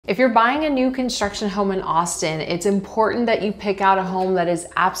If you're buying a new construction home in Austin, it's important that you pick out a home that is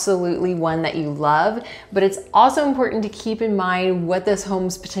absolutely one that you love, but it's also important to keep in mind what this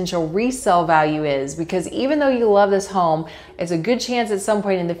home's potential resale value is, because even though you love this home, it's a good chance at some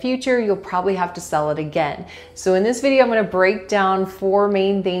point in the future you'll probably have to sell it again. So in this video, I'm going to break down 4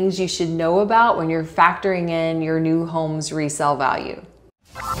 main things you should know about when you're factoring in your new home's resale value.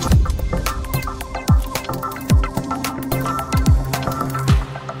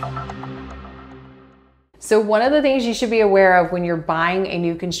 So one of the things you should be aware of when you're buying a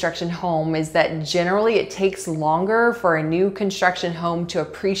new construction home is that generally it takes longer for a new construction home to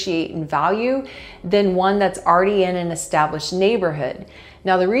appreciate in value than one that's already in an established neighborhood.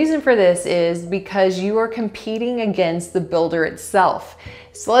 Now, the reason for this is because you are competing against the builder itself.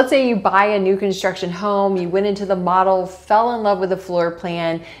 So let's say you buy a new construction home, you went into the model, fell in love with the floor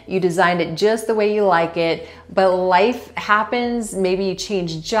plan, you designed it just the way you like it, but life happens, maybe you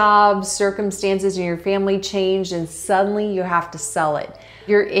change jobs, circumstances in your family change, and suddenly you have to sell it.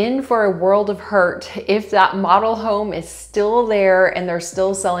 You're in for a world of hurt if that model home is still there and they're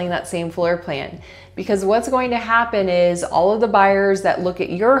still selling that same floor plan. Because what's going to happen is all of the buyers that look at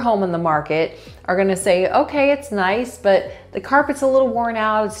your home in the market are going to say, okay, it's nice, but the carpet's a little worn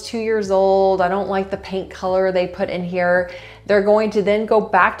out, it's 2 years old, I don't like the paint color they put in here. They're going to then go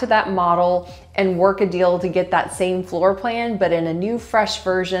back to that model and work a deal to get that same floor plan, but in a new fresh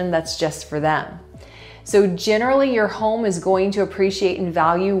version that's just for them. So generally your home is going to appreciate in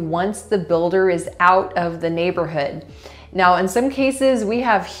value once the builder is out of the neighborhood. Now, in some cases, we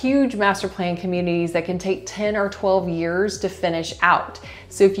have huge master plan communities that can take 10 or 12 years to finish out.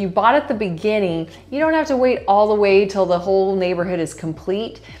 So if you bought at the beginning, you don't have to wait all the way till the whole neighborhood is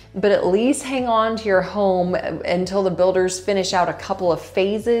complete, but at least hang on to your home until the builders finish out a couple of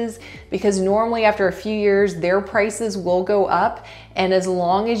phases, because normally after a few years, their prices will go up. And as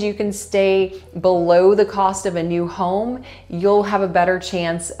long as you can stay below the cost of a new home, you'll have a better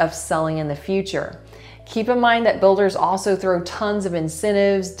chance of selling in the future. Keep in mind that builders also throw tons of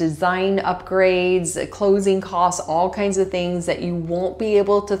incentives, design upgrades, closing costs, all kinds of things that you won't be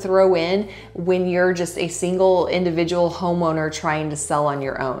able to throw in when you're just a single individual homeowner trying to sell on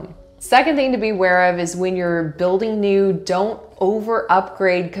your own. Second thing to be aware of is when you're building new, don't over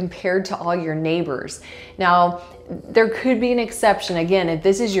upgrade compared to all your neighbors. Now, there could be an exception. Again, if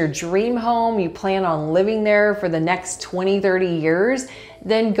this is your dream home, you plan on living there for the next 20, 30 years,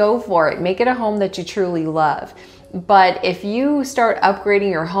 then go for it. Make it a home that you truly love. But if you start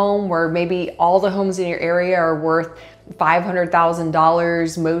upgrading your home where maybe all the homes in your area are worth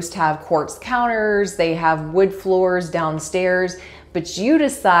 $500,000, most have quartz counters, they have wood floors downstairs, but you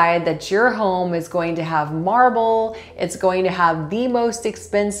decide that your home is going to have marble, it's going to have the most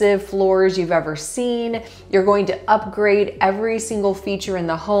expensive floors you've ever seen, you're going to upgrade every single feature in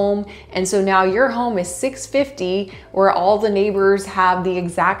the home, and so now your home is $650 where all the neighbors have the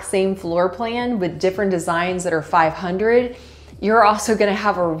exact same floor plan with different designs that are $500, you're also gonna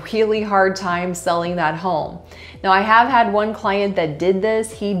have a really hard time selling that home. Now, I have had one client that did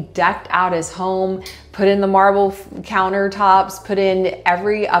this. He decked out his home, put in the marble countertops, put in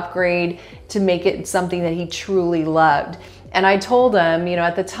every upgrade to make it something that he truly loved. And I told him, you know,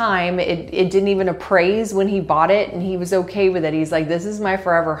 at the time, it didn't even appraise when he bought it, and he was okay with it. He's like, this is my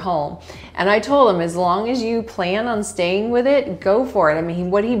forever home. And I told him, as long as you plan on staying with it, go for it. I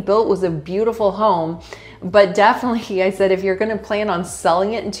mean, what he built was a beautiful home, but definitely, I said, if you're gonna plan on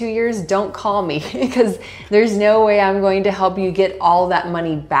selling it in 2 years, don't call me because there's no way I'm going to help you get all that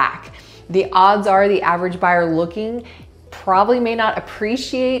money back. The odds are the average buyer looking probably may not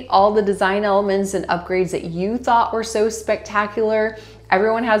appreciate all the design elements and upgrades that you thought were so spectacular.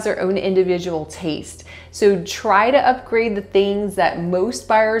 Everyone has their own individual taste. So try to upgrade the things that most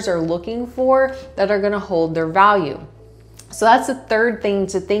buyers are looking for that are going to hold their value. So that's the third thing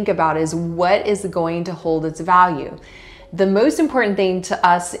to think about, is what is going to hold its value. The most important thing to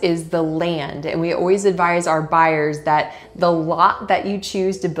us is the land, and we always advise our buyers that the lot that you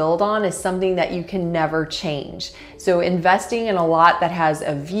choose to build on is something that you can never change. So investing in a lot that has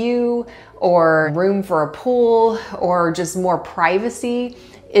a view or room for a pool or just more privacy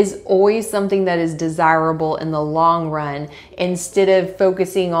is always something that is desirable in the long run, instead of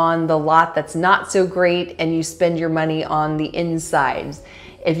focusing on the lot that's not so great and you spend your money on the insides.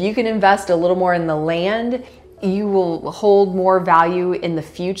 If you can invest a little more in the land, you will hold more value in the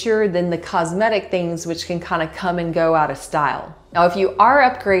future than the cosmetic things, which can kind of come and go out of style. Now, if you are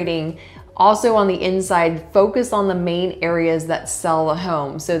upgrading, also on the inside, focus on the main areas that sell the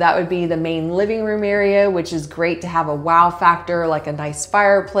home. So that would be the main living room area, which is great to have a wow factor, like a nice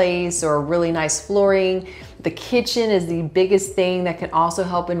fireplace or really nice flooring. The kitchen is the biggest thing that can also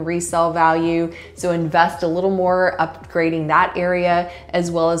help in resale value. So invest a little more upgrading that area,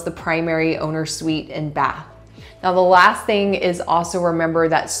 as well as the primary owner suite and bath. Now, the last thing is also remember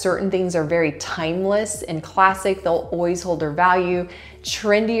that certain things are very timeless and classic. They'll always hold their value.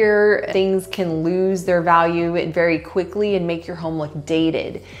 Trendier things can lose their value very quickly and make your home look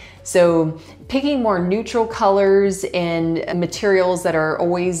dated. So picking more neutral colors and materials that are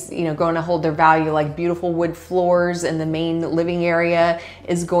always, going to hold their value, like beautiful wood floors in the main living area,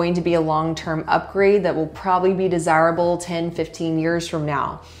 is going to be a long-term upgrade that will probably be desirable 10, 15 years from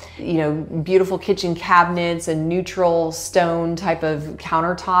now. Beautiful kitchen cabinets and neutral stone type of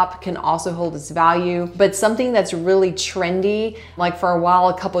countertop can also hold its value. But something that's really trendy, like for a while,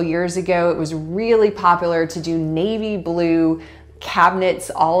 a couple years ago, it was really popular to do navy blue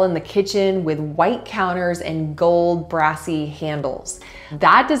cabinets all in the kitchen with white counters and gold brassy handles.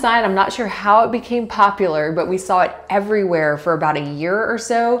 That design, I'm not sure how it became popular, but we saw it everywhere for about a year or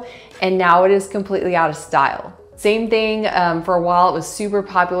so, and now it is completely out of style. Same thing, for a while it was super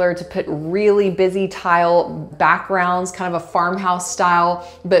popular to put really busy tile backgrounds, kind of a farmhouse style,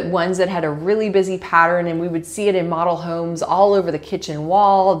 but ones that had a really busy pattern, and we would see it in model homes all over the kitchen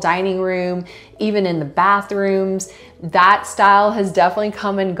wall, dining room, even in the bathrooms. That style has definitely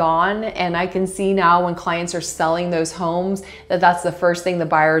come and gone, and I can see now when clients are selling those homes that that's the first thing the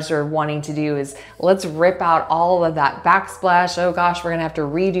buyers are wanting to do is, let's rip out all of that backsplash. Oh gosh, we're gonna have to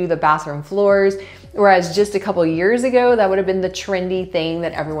redo the bathroom floors. Whereas just a couple years ago, that would have been the trendy thing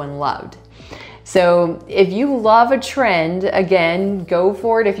that everyone loved. So if you love a trend, again, go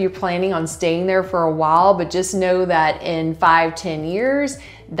for it if you're planning on staying there for a while, but just know that in 5, 10 years,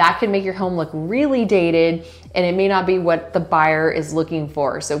 that could make your home look really dated, and it may not be what the buyer is looking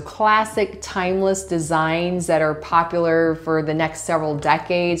for. So classic, timeless designs that are popular for the next several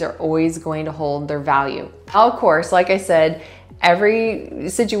decades are always going to hold their value. Of course, like I said, every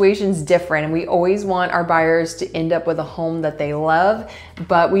situation's different, and we always want our buyers to end up with a home that they love,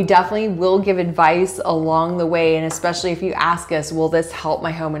 but we definitely will give advice along the way. And especially if you ask us, will this help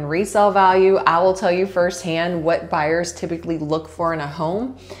my home in resale value? I will tell you firsthand what buyers typically look for in a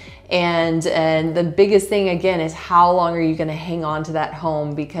home. And the biggest thing again is, how long are you going to hang on to that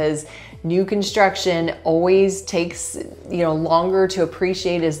home? Because new construction always takes longer to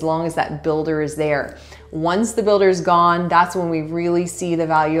appreciate as long as that builder is there. Once the builder's gone, that's when we really see the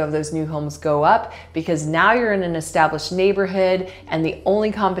value of those new homes go up, because now you're in an established neighborhood and the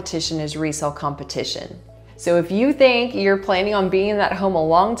only competition is resale competition. So if you think you're planning on being in that home a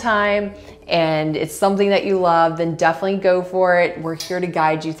long time and it's something that you love, then definitely go for it. We're here to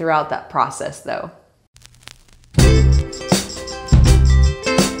guide you throughout that process though.